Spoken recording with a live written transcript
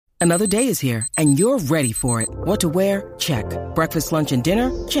Another day is here, and you're ready for it. What to wear? Check. Breakfast, lunch, and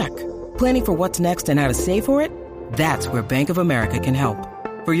dinner? Check. Planning for what's next and how to save for it? That's where Bank of America can help.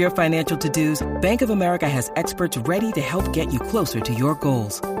 For your financial to-dos, Bank of America has experts ready to help get you closer to your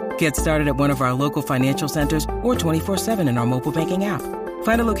goals. Get started at one of our local financial centers or 24/7 in our mobile banking app.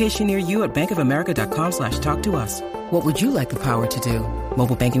 Find a location near you at bankofamerica.com/talktous. What would you like the power to do?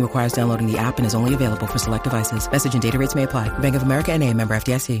 Mobile banking requires downloading the app and is only available for select devices. Message and data rates may apply. Bank of America N.A., member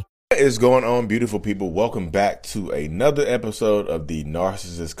FDIC. What is going on, beautiful people? Welcome back to another episode of the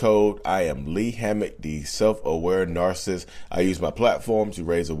Narcissist Code. I am Lee Hammock, the self-aware narcissist. I use my platform to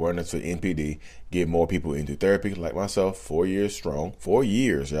raise awareness for NPD, get more people into therapy like myself. 4 years strong. 4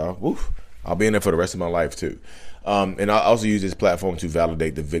 years, y'all. Woof. I'll be in there for the rest of my life, too. And I also use this platform to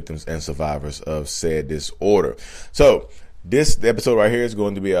validate the victims and survivors of said disorder. So, this episode right here is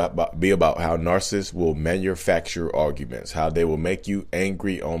going to be about how narcissists will manufacture arguments, how they will make you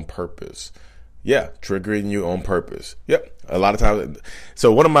angry on purpose. Yeah, triggering you on purpose. Yep, a lot of times.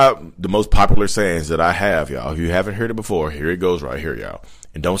 So one of the most popular sayings that I have, y'all, if you haven't heard it before, here it goes right here, y'all.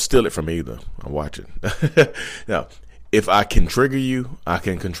 And don't steal it from me either. I'm watching. Now, if I can trigger you, I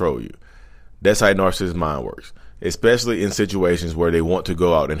can control you. That's how narcissist mind works. Especially in situations where they want to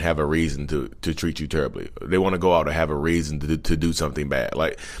go out and have a reason to treat you terribly. They want to go out and have a reason to do something bad.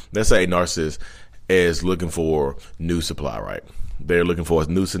 Like, let's say a narcissist is looking for new supply, right? They're looking for a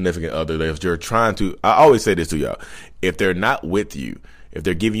new significant other. They're trying to, I always say this to y'all, if they're not with you, if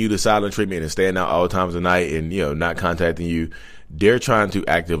they're giving you the silent treatment and staying out all times of night and, not contacting you, they're trying to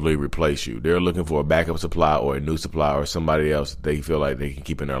actively replace you. They're looking for a backup supply or a new supply or somebody else they feel like they can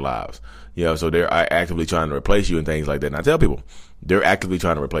keep in their lives. So they're actively trying to replace you and things like that. And I tell people, they're actively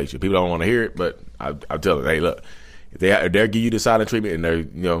trying to replace you. People don't want to hear it, but I tell them, hey, look, if they're giving you the silent treatment and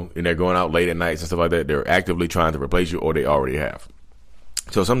they're going out late at nights and stuff like that, they're actively trying to replace you, or they already have.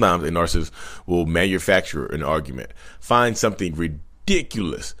 So sometimes a narcissist will manufacture an argument, find something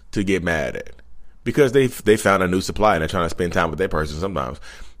ridiculous to get mad at, because they found a new supply and they're trying to spend time with that person. Sometimes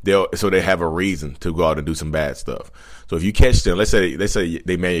they have a reason to go out and do some bad stuff. So if you catch them, let's say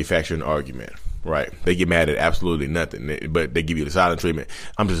they manufacture an argument, right? They get mad at absolutely nothing, but they give you the silent treatment.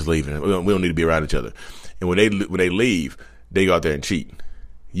 I'm just leaving. We don't need to be around each other. And when they leave, they go out there and cheat.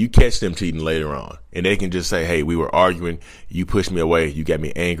 You catch them cheating later on, and they can just say, hey, we were arguing. You pushed me away. You got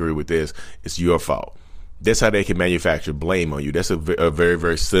me angry with this. It's your fault. That's how they can manufacture blame on you. That's a very,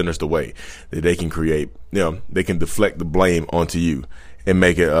 very sinister way that they can create. They can deflect the blame onto you and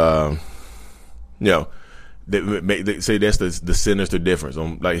make it, they say that's the sinister difference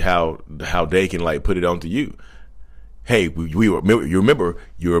on like how they can like put it onto you. Hey, you remember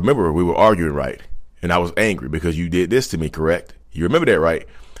we were arguing, right? And I was angry because you did this to me, correct? You remember that, right?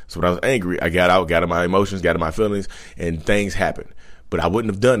 So when I was angry, I got in my emotions, got in my feelings, and things happened. But I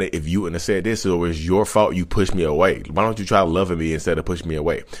wouldn't have done it if you wouldn't have said this, or it was your fault you pushed me away. Why don't you try loving me instead of pushing me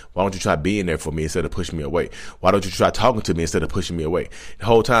away? Why don't you try being there for me instead of pushing me away? Why don't you try talking to me instead of pushing me away? The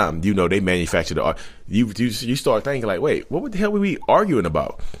whole time, they manufacture the you start thinking like, wait, what the hell were we arguing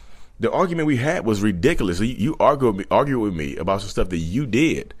about? The argument we had was ridiculous. You argue with me about some stuff that you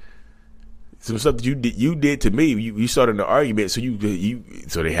did. Some stuff that you did to me. You started an argument, so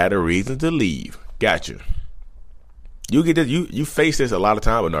so they had a reason to leave. Gotcha. You get this. You face this a lot of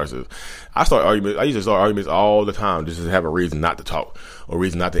time with narcissists. I used to start arguments all the time just to have a reason not to talk, or a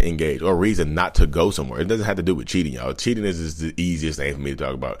reason not to engage, or a reason not to go somewhere. It doesn't have to do with cheating, y'all. Cheating is the easiest thing for me to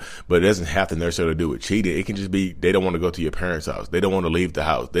talk about, but it doesn't have to necessarily do with cheating. It can just be they don't want to go to your parents' house. They don't want to leave the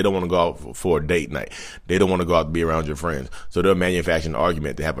house. They don't want to go out for a date night. They don't want to go out to be around your friends. So they'll manufacture an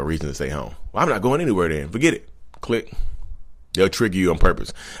argument to have a reason to stay home. Well, I'm not going anywhere then. Forget it. Click. They'll trigger you on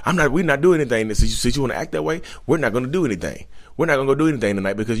purpose. We're not doing anything. Since you want to act that way, we're not going to do anything. We're not going to go do anything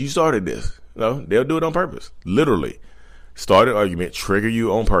tonight because you started this. They'll do it on purpose. Literally. Start an argument, trigger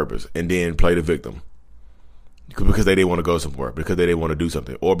you on purpose, and then play the victim. Because they didn't want to go somewhere, because they didn't want to do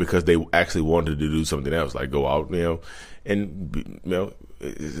something, or because they actually wanted to do something else, like go out, and,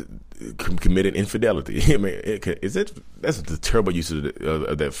 commit an infidelity. I mean, that's the terrible use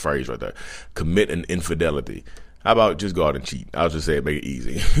of that phrase right there. Commit an infidelity. How about just go out and cheat? I'll just say it, make it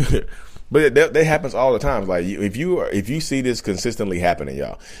easy. But that happens all the time. Like if you see this consistently happening,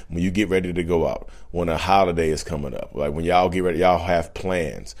 y'all, when you get ready to go out, when a holiday is coming up, like when y'all get ready, y'all have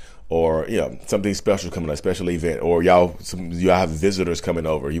plans, or something special coming up, a special event, or y'all have visitors coming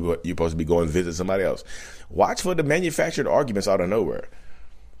over. You're supposed to be going to visit somebody else. Watch for the manufactured arguments out of nowhere.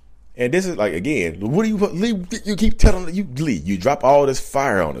 And this is like, again, what do you keep telling you drop all this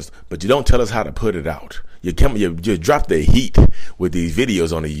fire on us, but you don't tell us how to put it out. You drop the heat with these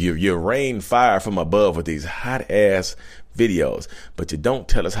videos on it. You rain fire from above with these hot ass videos, but you don't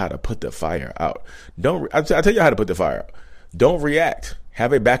tell us how to put the fire out. I tell you how to put the fire out. Don't react.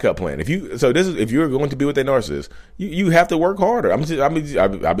 Have a backup plan. If you're going to be with a narcissist, you have to work harder. I'll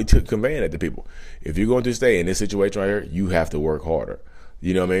be conveying that to people. If you're going to stay in this situation right here, you have to work harder.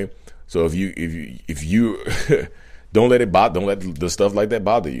 You know what I mean? So if you don't let the stuff like that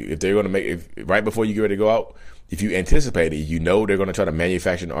bother you. If they're going to right before you get ready to go out, if you anticipate it, you know they're going to try to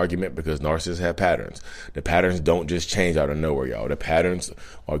manufacture an argument, because narcissists have patterns. The patterns don't just change out of nowhere, y'all. The patterns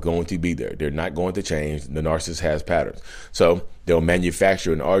are going to be there. They're not going to change. The narcissist has patterns. So they'll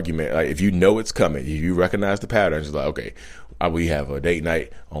manufacture an argument. Like, if you know it's coming, if you recognize the patterns, it's like, okay, we have a date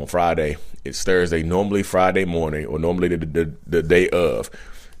night on Friday. It's Thursday, normally Friday morning, or normally the day of.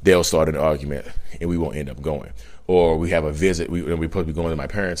 They'll start an argument, and we won't end up going. Or we have a visit. We're supposed to be going to my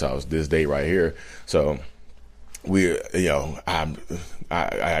parents' house this day right here. So I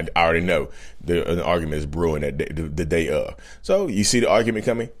already know an argument is brewing the day of. So you see the argument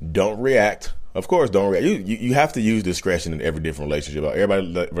coming, don't react. Of course, don't react. You have to use discretion in every different relationship.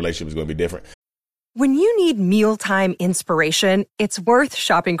 Everybody's relationship is going to be different. When you need mealtime inspiration, it's worth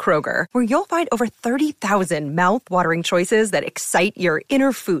shopping Kroger, where you'll find over 30,000 mouth-watering choices that excite your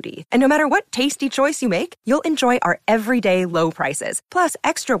inner foodie. And no matter what tasty choice you make, you'll enjoy our everyday low prices, plus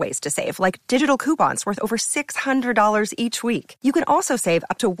extra ways to save, like digital coupons worth over $600 each week. You can also save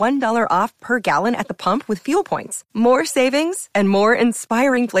up to $1 off per gallon at the pump with fuel points. More savings and more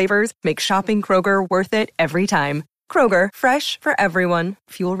inspiring flavors make shopping Kroger worth it every time. Kroger, fresh for everyone.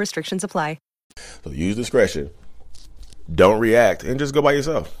 Fuel restrictions apply. So use discretion. Don't react, and just go by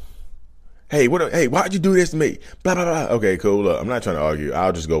yourself. Hey, why'd you do this to me? Blah, blah, blah. Okay, cool. Look, I'm not trying to argue.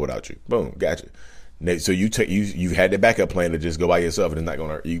 I'll just go without you. Boom, gotcha. So you had the backup plan to just go by yourself, and it's not going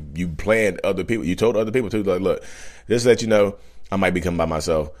to hurt. You planned other people. You told other people too, like, look, just to let you know, I might be coming by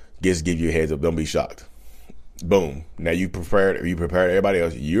myself. Just give you a heads up. Don't be shocked. Boom. Now you prepared everybody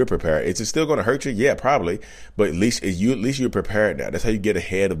else. You're prepared. It's still going to hurt you. Yeah, probably. But at least you're prepared now. That's how you get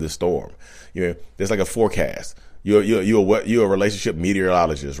ahead of the storm. There's like a forecast. You're a relationship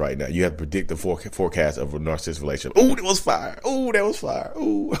meteorologist right now. You have to predict the forecast of a narcissist relationship. Ooh, that was fire. Ooh, that was fire.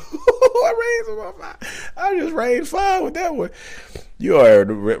 Ooh, I raised my fire. I just raised fire with that one. You are a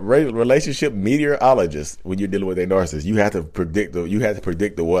relationship meteorologist when you're dealing with a narcissist. You have to predict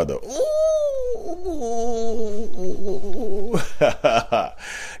the weather. Ooh.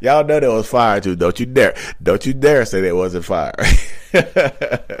 Y'all know that was fire too. Don't you dare say that wasn't fire.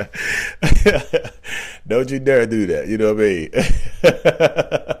 Don't you dare do that. You know what I mean?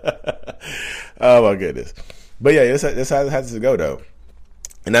 Oh my goodness. But yeah, that's how it has to go though.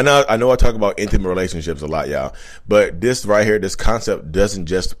 And I know I talk about intimate relationships a lot, y'all, but this right here, this concept doesn't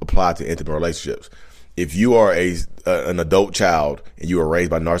just apply to intimate relationships. If you are an adult child and you were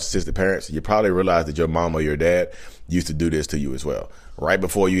raised by narcissistic parents, you probably realize that your mom or your dad used to do this to you as well. Right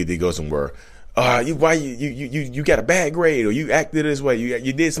before you either go somewhere, you got a bad grade, or you acted this way,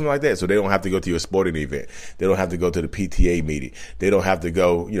 you did something like that. So they don't have to go to your sporting event. They don't have to go to the PTA meeting. They don't have to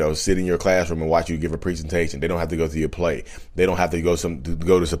go, sit in your classroom and watch you give a presentation. They don't have to go to your play. They don't have to go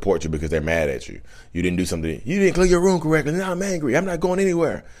to support you because they're mad at you. You didn't do something. You didn't clean your room correctly. Now I'm angry. I'm not going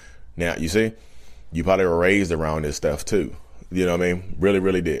anywhere. Now you see, you probably were raised around this stuff too. You know what I mean? Really,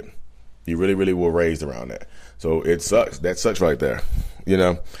 really did. You really, really were raised around that. So it sucks. That sucks right there.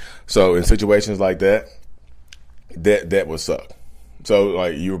 So in situations like that would suck. So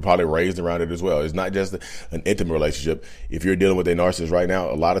like you were probably raised around it as well. It's not just an intimate relationship. If you're dealing with a narcissist right now,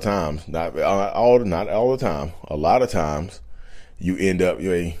 a lot of times, not all the time, a lot of times you end up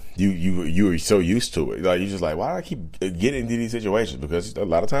you are so used to it. Like you're just like, why do I keep getting into these situations? Because a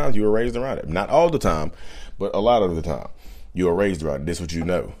lot of times you were raised around it. Not all the time, but a lot of the time you were raised around it. This is what you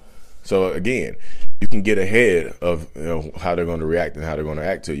know. So again, you can get ahead of how they're going to react and how they're going to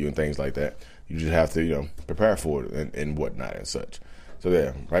act to you and things like that. You just have to prepare for it and whatnot and such. So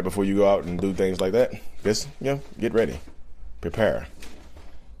there, right before you go out and do things like that, just get ready, prepare,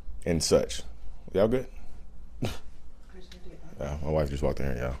 and such. Y'all good? My wife just walked in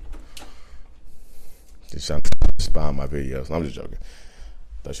here, y'all. She's trying to spy on my videos. I'm just joking.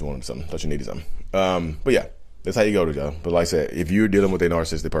 Thought she wanted something. Thought she needed something. But yeah. That's how you go to y'all. But like I said, if you're dealing with a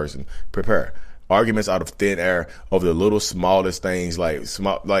narcissistic person, prepare. Arguments out of thin air over the little smallest things, this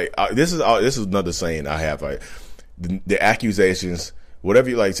is another saying I have. Like the accusations,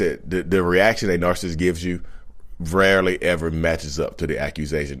 whatever you like said, the reaction a narcissist gives you rarely ever matches up to the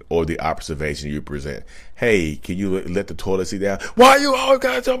accusation or the observation you present. Hey, can you let the toilet seat down? Why you always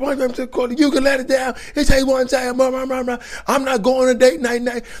got to you can let it down. It takes one time. I'm not going to date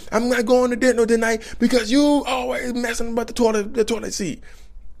night. I'm not going to dinner tonight because you always messing about the toilet seat.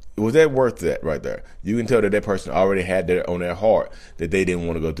 Was that worth that right there? You can tell that person already had that on their heart that they didn't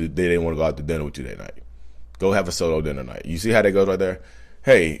want to go out to dinner with you that night. Go have a solo dinner night. You see how that goes right there?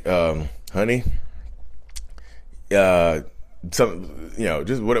 Hey, honey,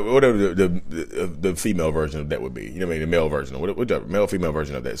 just whatever the female version of that would be. You know what I mean? The male version, or whatever male female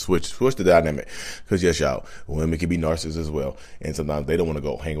version of that. Switch the dynamic, because yes, y'all, women can be narcissists as well, and sometimes they don't want to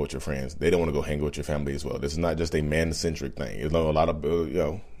go hang with your friends. They don't want to go hang with your family as well. This is not just a man-centric thing. You know, a lot of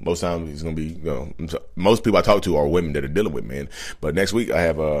most times it's gonna be most people I talk to are women that are dealing with men. But next week I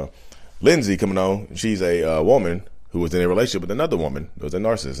have Lindsay coming on. She's a woman who was in a relationship with another woman who was a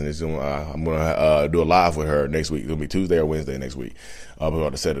narcissist, and I'm going to do a live with her next week. It'll be Tuesday or Wednesday next week. We're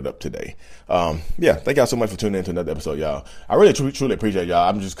going to set it up today. Thank y'all so much for tuning in to another episode, y'all. I really truly appreciate y'all.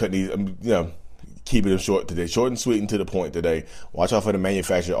 I'm just cutting these, keeping it short today, short and sweet and to the point today. Watch out for the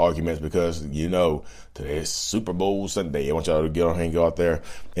manufactured arguments, because today is Super Bowl Sunday. I want y'all to get on here and go out there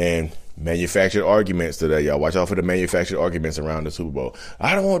and manufactured arguments today, y'all. Watch out for the manufactured arguments around the Super Bowl.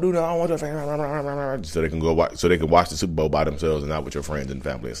 I don't want to do that. I don't want to. So they can watch the Super Bowl by themselves and not with your friends and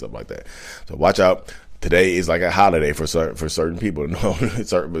family and stuff like that. So watch out. Today is like a holiday for certain people. No,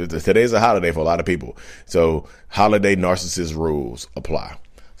 today is a holiday for a lot of people. So holiday narcissist rules apply.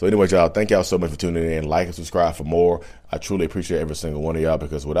 So anyway, y'all, thank y'all so much for tuning in. Like and subscribe for more. I truly appreciate every single one of y'all,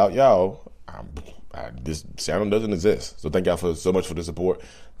 because without y'all, this channel doesn't exist. So thank y'all so much for the support.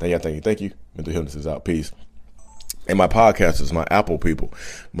 Thank you. Mental Illness is out. Peace. And my podcasters, my Apple people,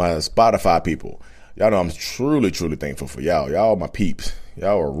 my Spotify people, y'all know I'm truly thankful for y'all. Y'all my peeps.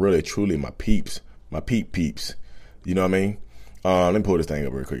 Y'all are really, truly my peeps. My peeps. You know what I mean? Let me pull this thing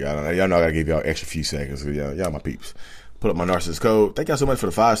up real quick. Y'all know I gotta give y'all extra few seconds. Y'all my peeps. Put up my narcissist code. Thank y'all so much for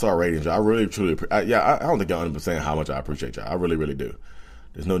the 5-star ratings. I really, truly, I don't think y'all understand how much I appreciate y'all. I really, really do.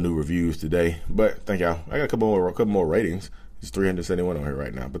 There's no new reviews today, but thank y'all. I got a couple more ratings. It's 371 on here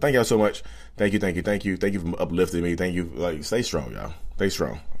right now. But thank y'all so much. Thank you. Thank you for uplifting me. Thank you. Stay strong, y'all. Stay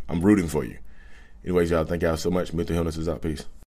strong. I'm rooting for you. Anyways, y'all, thank y'all so much. Mental Illness is out. Peace.